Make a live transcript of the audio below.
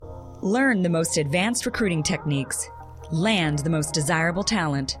Learn the most advanced recruiting techniques. Land the most desirable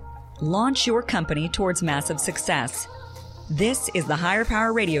talent. Launch your company towards massive success. This is the Higher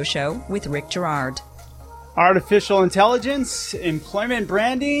Power Radio Show with Rick Girard. Artificial intelligence, employment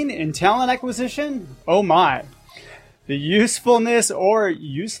branding, and talent acquisition? Oh my. The usefulness or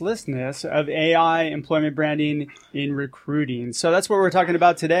uselessness of AI employment branding in recruiting. So that's what we're talking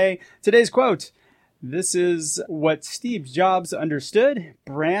about today. Today's quote. This is what Steve Jobs understood.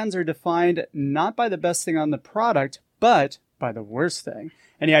 Brands are defined not by the best thing on the product, but by the worst thing.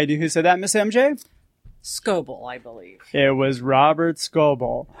 Any idea who said that, Miss MJ? Scoble, I believe. It was Robert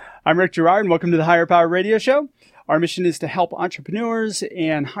Scoble. I'm Rick Girard, and welcome to the Higher Power Radio Show. Our mission is to help entrepreneurs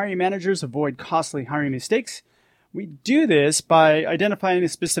and hiring managers avoid costly hiring mistakes. We do this by identifying a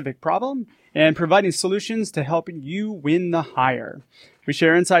specific problem and providing solutions to help you win the hire. We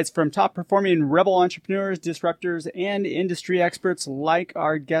share insights from top-performing rebel entrepreneurs, disruptors, and industry experts like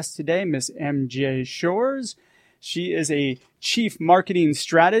our guest today, Miss MJ Shores. She is a chief marketing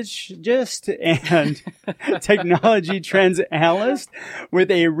strategist and technology trends analyst with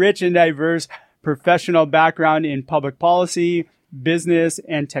a rich and diverse professional background in public policy, business,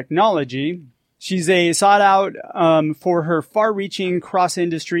 and technology. She's sought out for her far-reaching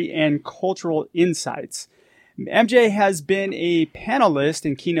cross-industry and cultural insights. MJ has been a panelist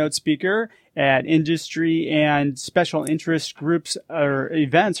and keynote speaker at industry and special interest groups or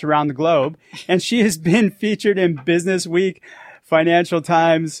events around the globe, and she has been featured in Business Week, Financial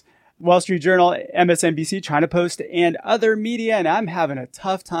Times, Wall Street Journal, MSNBC, China Post, and other media. And I'm having a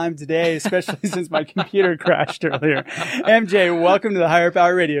tough time today, especially since my computer crashed earlier. MJ, welcome to the Higher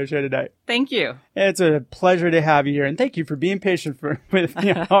Power Radio Show today. Thank you. It's a pleasure to have you here. And thank you for being patient with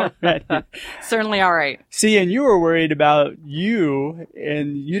me already. Certainly all right. See, and you were worried about you,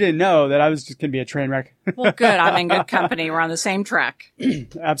 and you didn't know that I was just going to be a train wreck. Well, good. I'm in good company. We're on the same track.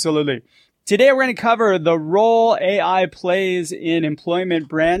 Absolutely. Today, we're going to cover the role AI plays in employment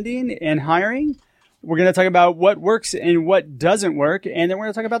branding and hiring. We're going to talk about what works and what doesn't work. And then we're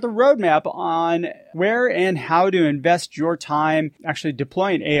going to talk about the roadmap on where and how to invest your time actually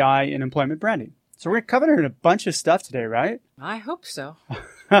deploying AI in employment branding. So we're covering a bunch of stuff today, right? I hope so.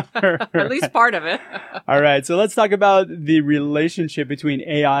 At least part of it. All right. So let's talk about the relationship between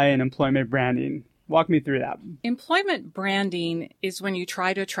AI and employment branding. Walk me through that. Employment branding is when you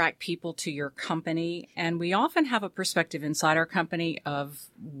try to attract people to your company, and we often have a perspective inside our company of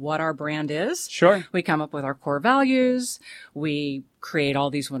what our brand is. Sure. We come up with our core values. We create all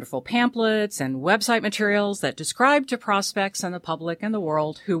these wonderful pamphlets and website materials that describe to prospects and the public and the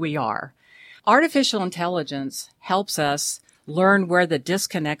world who we are. Artificial intelligence helps us learn where the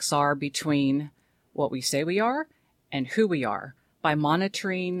disconnects are between what we say we are and who we are, by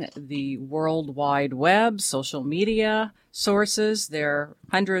monitoring the World Wide Web, social media sources. There are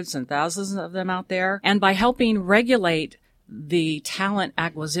hundreds and thousands of them out there. And by helping regulate the talent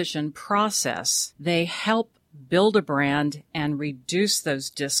acquisition process, they help build a brand and reduce those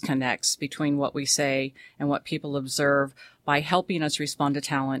disconnects between what we say and what people observe by helping us respond to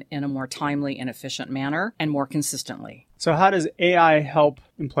talent in a more timely and efficient manner and more consistently. So how does AI help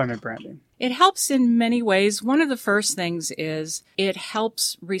employment branding? It helps in many ways. One of the first things is it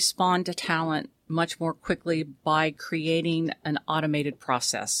helps respond to talent much more quickly by creating an automated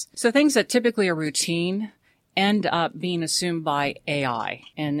process. So things that typically are routine end up being assumed by AI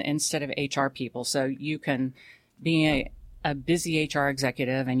and instead of HR people. So you can be a busy HR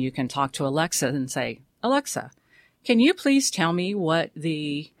executive and you can talk to Alexa and say, Alexa, can you please tell me what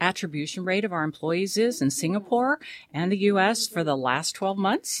the attribution rate of our employees is in Singapore and the U.S. for the last 12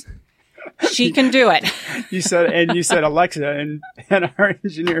 months? She can do it. You said Alexa, and our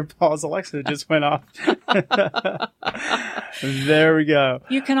engineer Paul's Alexa just went off. There we go.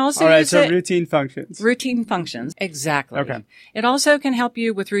 You can also all right. use So routine functions. Routine functions, exactly. Okay. It also can help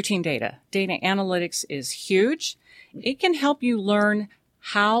you with routine data. Data analytics is huge. It can help you learn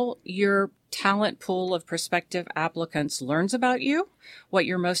how your talent pool of prospective applicants learns about you, what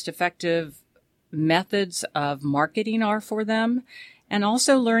your most effective methods of marketing are for them, and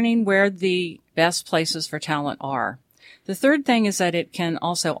also learning where the best places for talent are. The third thing is that it can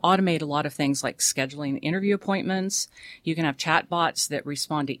also automate a lot of things like scheduling interview appointments. You can have chatbots that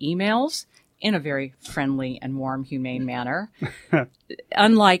respond to emails in a very friendly and warm, humane manner.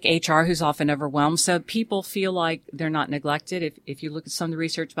 Unlike HR, who's often overwhelmed. So people feel like they're not neglected. If you look at some of the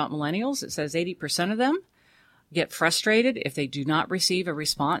research about millennials, it says 80% of them get frustrated if they do not receive a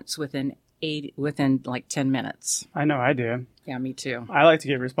response within like 10 minutes. I know I do. Yeah, me too. I like to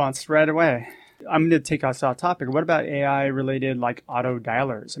get responses right away. I'm going to take us off topic. What about AI related like auto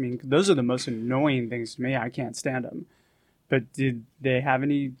dialers? I mean, those are the most annoying things to me. I can't stand them. But did they have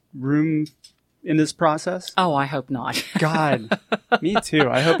any room in this process? Oh, I hope not. God, me too.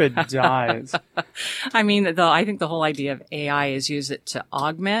 I hope it dies. I mean, I think the whole idea of AI is use it to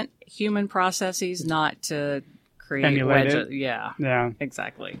augment human processes, not to create Emulate it. Yeah, Yeah.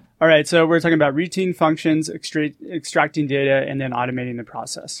 exactly. All right. So we're talking about routine functions, extracting data, and then automating the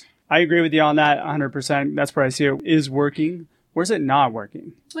process. I agree with you on that 100%. That's where I see it is working. Where's it not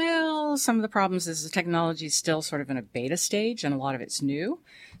working? Well, some of the problems is the technology is still sort of in a beta stage and a lot of it's new.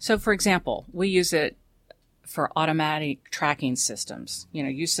 So, for example, we use it for automatic tracking systems.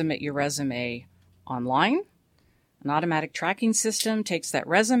 You submit your resume online. An automatic tracking system takes that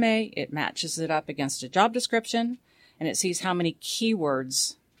resume, it matches it up against a job description, and it sees how many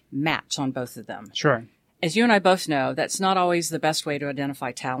keywords match on both of them. Sure. As you and I both know, that's not always the best way to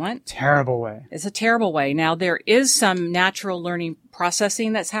identify talent. Terrible way. It's a terrible way. Now, there is some natural learning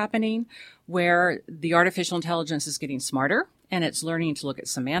processing that's happening where the artificial intelligence is getting smarter and it's learning to look at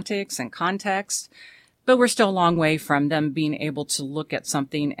semantics and context. But we're still a long way from them being able to look at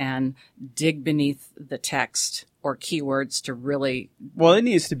something and dig beneath the text or keywords to really... Well, it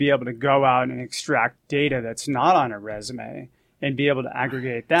needs to be able to go out and extract data that's not on a resume and be able to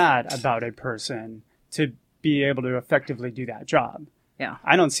aggregate that about a person to be able to effectively do that job. Yeah.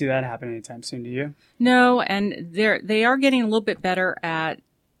 I don't see that happening anytime soon, do you? No, and they are getting a little bit better at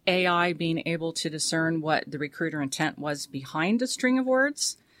AI being able to discern what the recruiter intent was behind a string of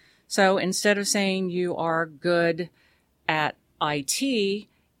words. So instead of saying you are good at IT,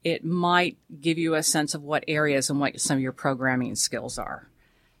 it might give you a sense of what areas and what some of your programming skills are.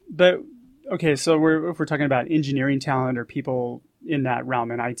 But, okay, so if we're talking about engineering talent or people in that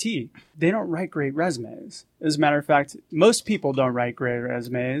realm in IT, they don't write great resumes. As a matter of fact, most people don't write great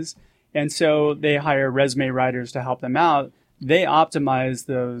resumes, and so they hire resume writers to help them out. They optimize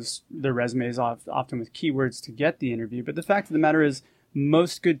the resumes often with keywords to get the interview. But the fact of the matter is,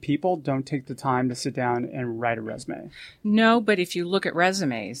 most good people don't take the time to sit down and write a resume. No, but if you look at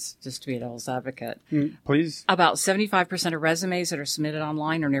resumes, just to be a devil's advocate, please. About 75% of resumes that are submitted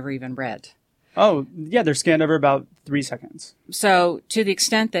online are never even read. Oh, yeah, they're scanned over about 3 seconds. So to the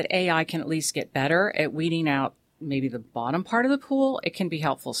extent that AI can at least get better at weeding out maybe the bottom part of the pool, it can be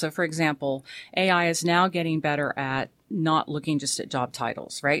helpful. So for example, AI is now getting better at not looking just at job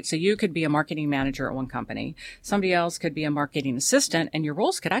titles, right? So you could be a marketing manager at one company. Somebody else could be a marketing assistant, and your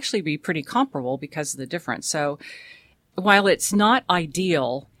roles could actually be pretty comparable because of the difference. So while it's not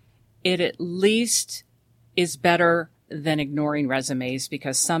ideal, it at least is better than ignoring resumes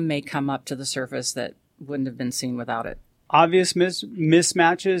because some may come up to the surface that wouldn't have been seen without it. Obvious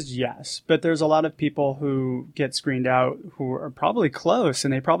mismatches, yes. But there's a lot of people who get screened out who are probably close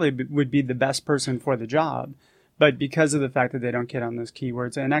and they probably would be the best person for the job. But because of the fact that they don't get on those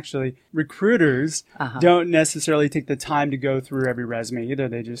keywords, and actually recruiters don't necessarily take the time to go through every resume either.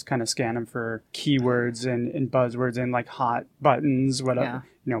 They just kind of scan them for keywords and buzzwords and like hot buttons, whatever,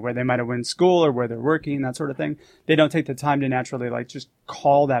 where they might have went to school or where they're working, that sort of thing. They don't take the time to naturally like just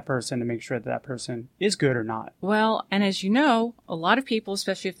call that person to make sure that that person is good or not. Well, and as you know, a lot of people,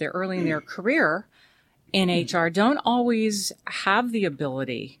 especially if they're early in their career in HR, don't always have the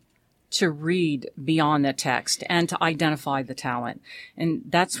ability to read beyond the text and to identify the talent. And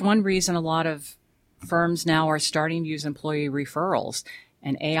that's one reason a lot of firms now are starting to use employee referrals.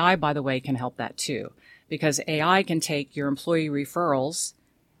 And AI, by the way, can help that too, because AI can take your employee referrals,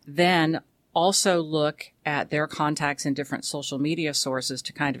 then also look at their contacts in different social media sources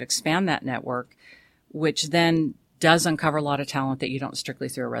to kind of expand that network, which then does uncover a lot of talent that you don't strictly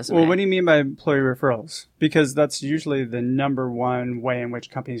through a resume. Well, what do you mean by employee referrals? Because that's usually the number one way in which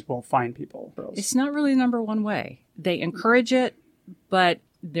companies will find people. It's not really the number one way. They encourage it, but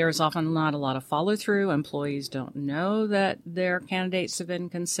there's often not a lot of follow through. Employees don't know that their candidates have been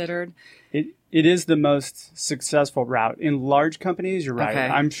considered. It is the most successful route. In large companies, you're right. Okay.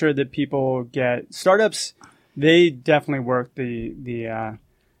 I'm sure that people get startups, they definitely work the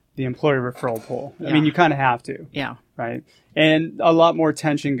employee referral pool. Yeah. I mean, you kind of have to. Yeah. Right. And a lot more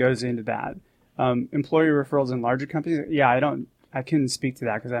tension goes into that. Employee referrals in larger companies. Yeah, I couldn't speak to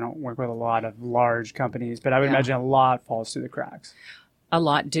that because I don't work with a lot of large companies, but I would imagine a lot falls through the cracks. A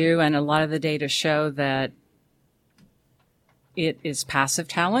lot do. And a lot of the data show that it is passive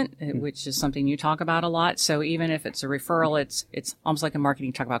talent, which is something you talk about a lot. So even if it's a referral, it's almost like in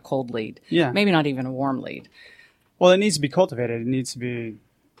marketing, talk about cold lead. Yeah. Maybe not even a warm lead. Well, it needs to be cultivated. It needs to be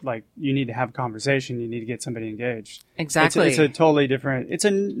like you need to have a conversation. You need to get somebody engaged. Exactly. It's a totally different. It's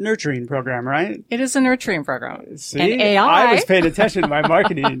a nurturing program, right? It is a nurturing program. See, and AI, I was paying attention to my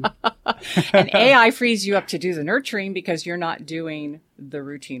marketing. And AI frees you up to do the nurturing because you're not doing the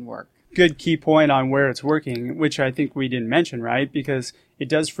routine work. good key point on where it's working, which I think we didn't mention, right? Because it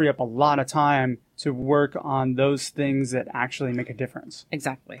does free up a lot of time to work on those things that actually make a difference.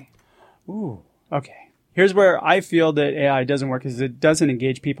 Exactly. Ooh, okay. Here's where I feel that AI doesn't work is it doesn't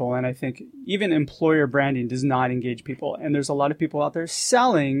engage people. And I think even employer branding does not engage people. And there's a lot of people out there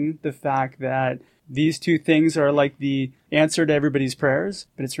selling the fact that these two things are like the answer to everybody's prayers,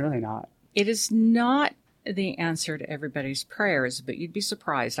 but it's really not. It is not the answer to everybody's prayers, but you'd be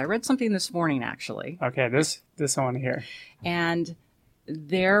surprised. I read something this morning, actually. Okay, this I want to hear. And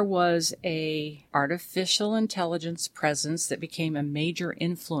there was a artificial intelligence presence that became a major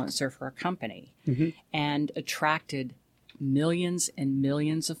influencer for a company and attracted millions and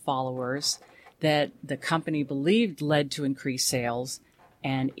millions of followers that the company believed led to increased sales.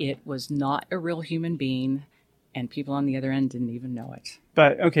 And it was not a real human being, and people on the other end didn't even know it.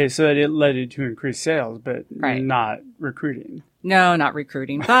 But, okay, so it led it to increased sales, but Right. not recruiting. No, not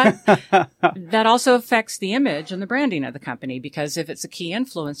recruiting. But that also affects the image and the branding of the company, because if it's a key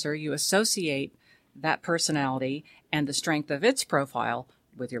influencer, you associate that personality and the strength of its profile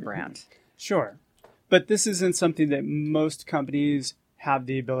with your brand. Sure. But this isn't something that most companies have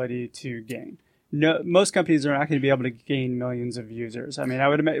the ability to gain. No, most companies are not going to be able to gain millions of users. I mean, I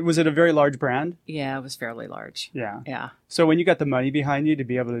would imagine, was it a very large brand? Yeah, it was fairly large. Yeah. Yeah. So when you got the money behind you to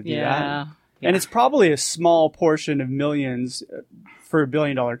be able to do that, Yeah. and it's probably a small portion of millions for $1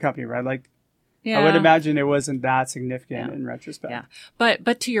 billion company, right? Like, Yeah. I would imagine it wasn't that significant Yeah. in retrospect. Yeah.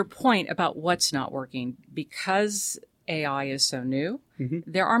 But to your point about what's not working, because AI is so new,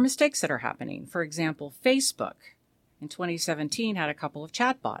 there are mistakes that are happening. For example, Facebook in 2017 had a couple of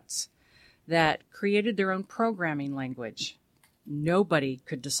chatbots that created their own programming language. Nobody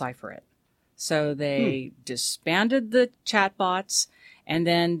could decipher it. So they disbanded the chatbots, and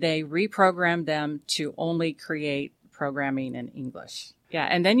then they reprogrammed them to only create programming in English. Yeah,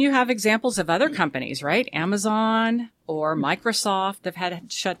 and then you have examples of other companies, right? Amazon or Microsoft have had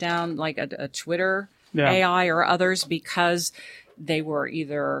to shut down like a Twitter AI or others because they were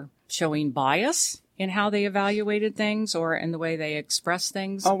either showing bias in how they evaluated things or in the way they express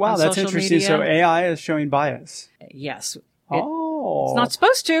things. Oh, wow. on That's social interesting. media. So AI is showing bias. Yes. Oh. It's not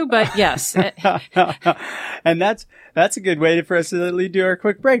supposed to, but yes. And that's a good way for us to do our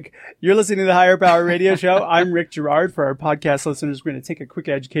quick break. You're listening to the Higher Power Radio Show. I'm Rick Girard. For our podcast listeners, we're going to take a quick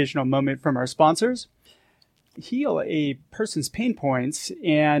educational moment from our sponsors. Heal a person's pain points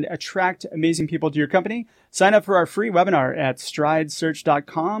and attract amazing people to your company. Sign up for our free webinar at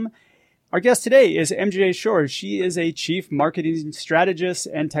stridesearch.com. Our guest today is MJ Shore. She is a chief marketing strategist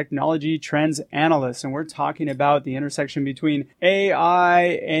and technology trends analyst. And we're talking about the intersection between AI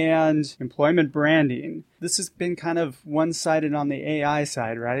and employment branding. This has been kind of one-sided on the AI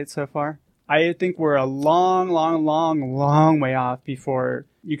side, right, so far? I think we're a long way off before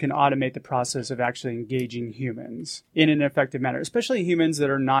you can automate the process of actually engaging humans in an effective manner, especially humans that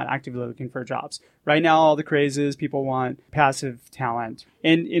are not actively looking for jobs. Right now, all the craze is people want passive talent.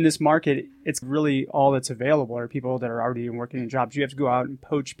 And in this market, it's really all that's available are people that are already working in jobs. You have to go out and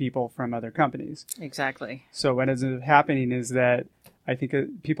poach people from other companies. Exactly. So what ends up happening is that I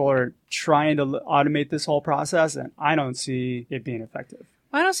think people are trying to automate this whole process, and I don't see it being effective.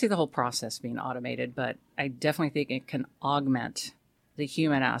 I don't see the whole process being automated, but I definitely think it can augment the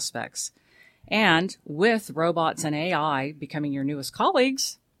human aspects. And with robots and AI becoming your newest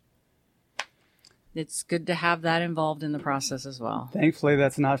colleagues, it's good to have that involved in the process as well. Thankfully,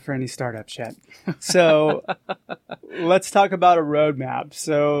 that's not for any startups yet. So let's talk about a roadmap.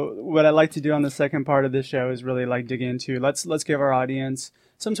 So what I like to do on the second part of this show is really like dig into, let's give our audience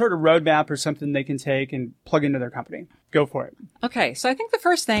some sort of roadmap or something they can take and plug into their company. Go for it. Okay, so I think the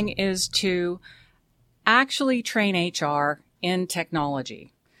first thing is to actually train HR in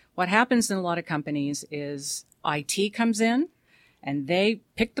technology. What happens in a lot of companies is IT comes in and they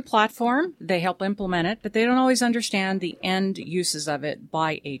pick the platform, they help implement it, but they don't always understand the end uses of it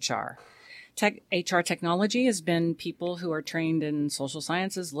by HR. HR technology has been people who are trained in social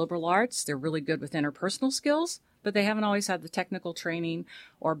sciences, liberal arts. They're really good with interpersonal skills, but they haven't always had the technical training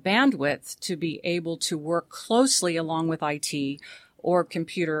or bandwidth to be able to work closely along with IT or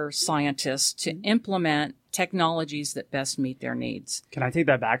computer scientists to implement technologies that best meet their needs. Can I take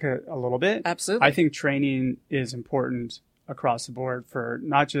that back a little bit? Absolutely. I think training is important across the board for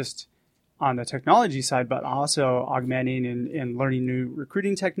not just on the technology side, but also augmenting and learning new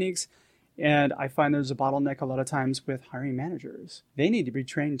recruiting techniques. And I find there's a bottleneck a lot of times with hiring managers. They need to be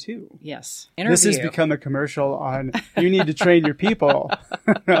trained too. Yes. This has become a commercial on you need to train your people.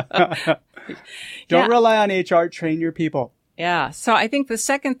 Don't rely on HR, train your people. Yeah. So I think the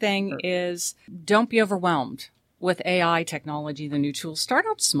second thing is don't be overwhelmed with AI technology, the new tools. Start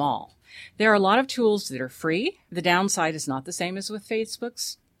out small. There are a lot of tools that are free. The downside is not the same as with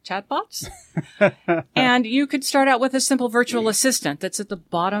Facebook's chatbots. And you could start out with a simple virtual assistant that's at the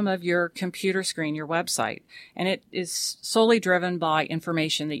bottom of your computer screen, your website, and it is solely driven by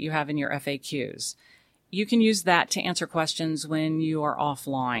information that you have in your FAQs. You can use that to answer questions when you are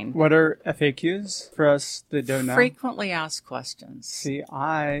offline. What are FAQs for us that don't know? Frequently asked questions. See,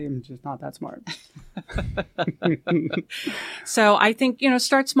 I'm just not that smart. So I think,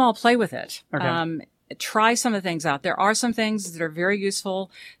 start small, play with it. Okay. Try some of the things out. There are some things that are very useful.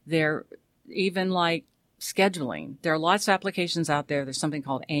 They're even like scheduling. There are lots of applications out there. There's something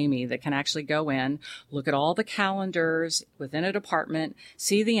called Amy that can actually go in, look at all the calendars within a department,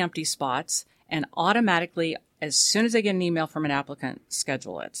 see the empty spots, and automatically, as soon as they get an email from an applicant,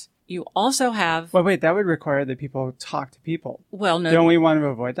 schedule it. You also have... Well, wait, that would require that people talk to people. Well, no. Don't we want to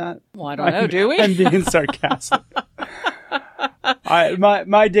avoid that? Well, I don't know, do we? I'm being sarcastic.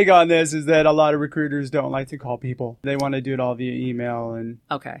 My dig on this is that a lot of recruiters don't like to call people. They want to do it all via email and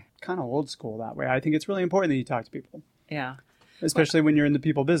okay, kind of old school that way. I think it's really important that you talk to people. Yeah. Especially when you're in the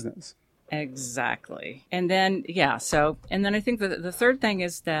people business. Exactly. And then, and then I think that the third thing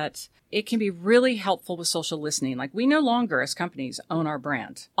is that it can be really helpful with social listening. Like, we no longer as companies own our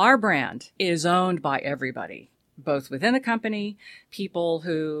brand. Our brand is owned by everybody, both within the company, people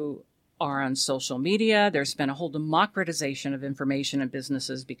who are on social media. There's been a whole democratization of information in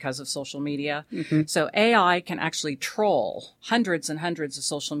businesses because of social media. Mm-hmm. So AI can actually troll hundreds and hundreds of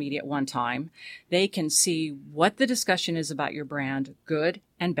social media at one time. They can see what the discussion is about your brand, good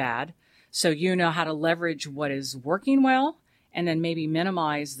and bad. So you know how to leverage what is working well and then maybe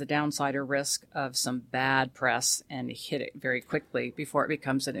minimize the downside or risk of some bad press and hit it very quickly before it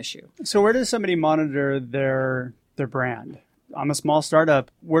becomes an issue. So where does somebody monitor their brand? I'm a small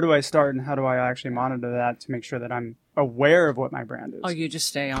startup. Where do I start and how do I actually monitor that to make sure that I'm aware of what my brand is? Oh, you just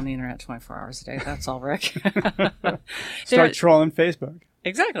stay on the internet 24 hours a day. That's all, Rick. Start trolling Facebook.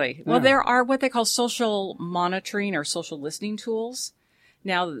 Exactly. Yeah. Well, there are what they call social monitoring or social listening tools.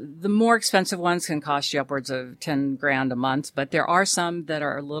 Now, the more expensive ones can cost you upwards of $10,000 a month, but there are some that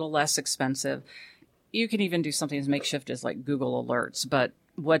are a little less expensive. You can even do something as makeshift as like Google Alerts, but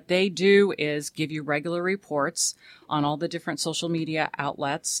what they do is give you regular reports on all the different social media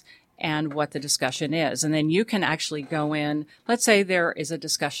outlets and what the discussion is. And then you can actually go in, let's say there is a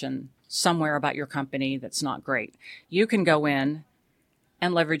discussion somewhere about your company that's not great. You can go in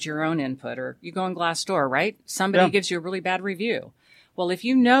and leverage your own input, or you go on Glassdoor, right? Somebody gives you a really bad review. Well, if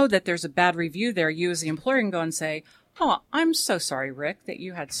you know that there's a bad review there, you as the employer can go and say, oh, I'm so sorry, Rick, that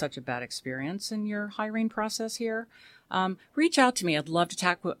you had such a bad experience in your hiring process here. Reach out to me. I'd love to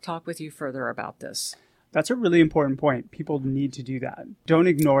talk with you further about this. That's a really important point. People need to do that. Don't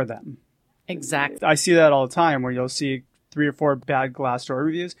ignore them. Exactly. I see that all the time where you'll see 3 or 4 bad Glassdoor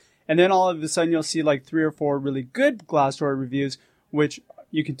reviews, and then all of a sudden you'll see like 3 or 4 really good Glassdoor reviews, which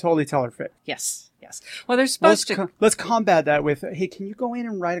you can totally tell are fake. Yes. Well, they're supposed to... Let's combat that with, hey, can you go in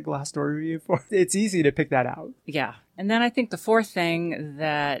and write a Glassdoor review for... It's easy to pick that out. Yeah. And then I think the fourth thing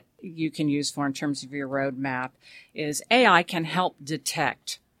that you can use for in terms of your roadmap is AI can help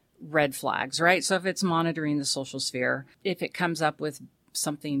detect red flags, right? So if it's monitoring the social sphere, if it comes up with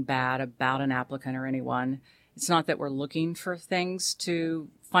something bad about an applicant or anyone, it's not that we're looking for things to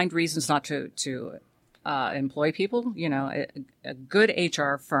find reasons not to employ people. A good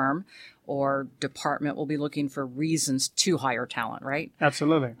HR firm or department will be looking for reasons to hire talent, right?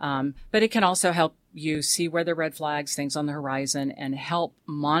 Absolutely. But it can also help you see where the red flags, things on the horizon, and help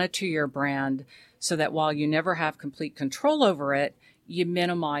monitor your brand so that while you never have complete control over it, you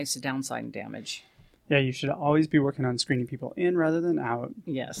minimize the downside and damage. Yeah, you should always be working on screening people in rather than out.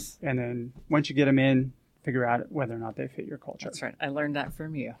 Yes. And then once you get them in, figure out whether or not they fit your culture. That's right. I learned that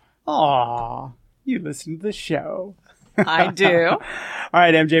from you. Aw, you listen to the show. I do. All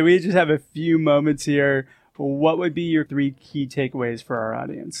right, MJ, we just have a few moments here. What would be your 3 key takeaways for our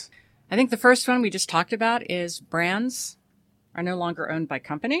audience? I think the first one we just talked about is brands are no longer owned by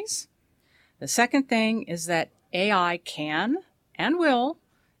companies. The second thing is that AI can and will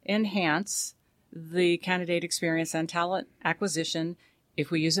enhance the candidate experience and talent acquisition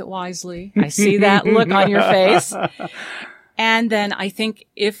if we use it wisely. I see that look on your face. And then I think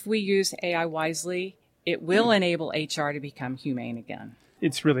if we use AI wisely, it will enable HR to become humane again.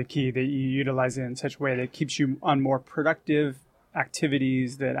 It's really key that you utilize it in such a way that keeps you on more productive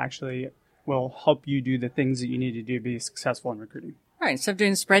activities that actually will help you do the things that you need to do to be successful in recruiting. All right. Instead of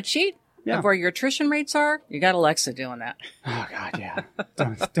doing a spreadsheet, Yeah. of where your attrition rates are, you got Alexa doing that. Oh God, yeah.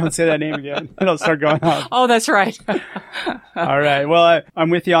 Don't say that name again. It'll start going off. Oh, that's right. All right. Well, I'm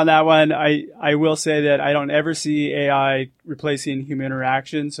with you on that one. I will say that I don't ever see AI replacing human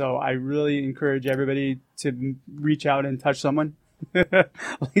interaction. So I really encourage everybody to reach out and touch someone.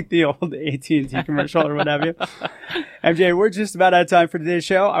 Like the old AT&T commercial or what have you. MJ, we're just about out of time for today's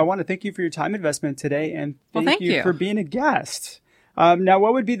show. I want to thank you for your time investment today, and thank you for being a guest. Now,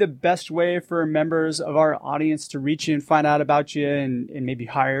 what would be the best way for members of our audience to reach you and find out about you and maybe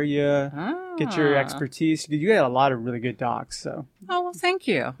hire you, get your expertise? You got a lot of really good docs. So. Oh, well, thank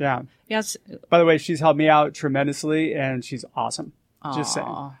you. Yeah. Yes. By the way, she's helped me out tremendously, and she's awesome. Just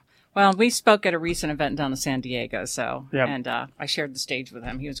saying. Well, we spoke at a recent event down in San Diego, Yep. and I shared the stage with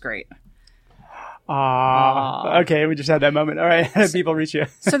him. He was great. Okay, we just had that moment. All right, how do people reach you?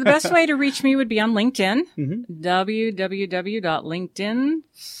 So the best way to reach me would be on LinkedIn,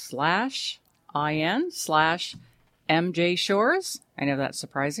 www.linkedin.in/MJ Shores. I know that's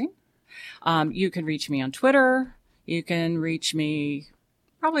surprising. You can reach me on Twitter. You can reach me.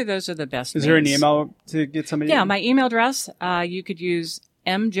 Probably ththose are the best. Is there an email to get somebody? Yeah, my email address. You could use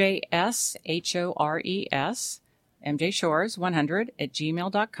MJSHORES,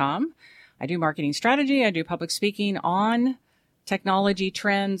 mjshores100@gmail.com. I do marketing strategy. I do public speaking on technology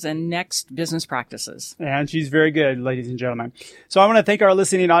trends and next business practices. And she's very good, ladies and gentlemen. So I want to thank our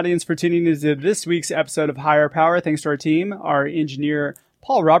listening audience for tuning into this week's episode of Higher Power. Thanks to our team, our engineer,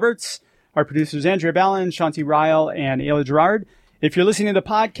 Paul Roberts, our producers, Andrea Ballin, Shanti Ryle, and Ayla Gerard. If you're listening to the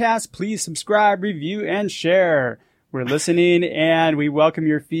podcast, please subscribe, review, and share. We're listening, and we welcome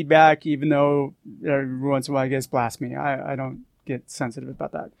your feedback, even though every once in a while it gets blasphemy. I don't get sensitive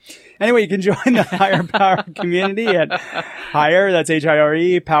about that. Anyway, you can join the Higher Power community at Higher, that's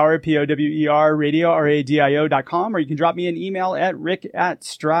Hire, Power, Power, Radio, Radio.com, or you can drop me an email at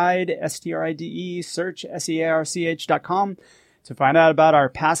rick@stride, STRIDE, search, SEARCH.com to find out about our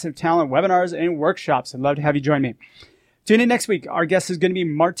passive talent webinars and workshops. I'd love to have you join me. Tune in next week. Our guest is going to be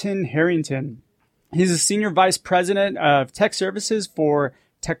Martin Harrington. He's a Senior Vice President of Tech Services for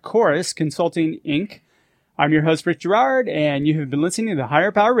TechChorus Consulting, Inc. I'm your host, Rick Gerard, and you have been listening to the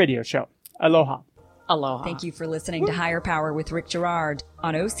Higher Power Radio Show. Aloha. Aloha. Thank you for listening to Higher Power with Rick Gerard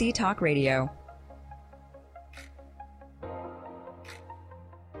on OC Talk Radio.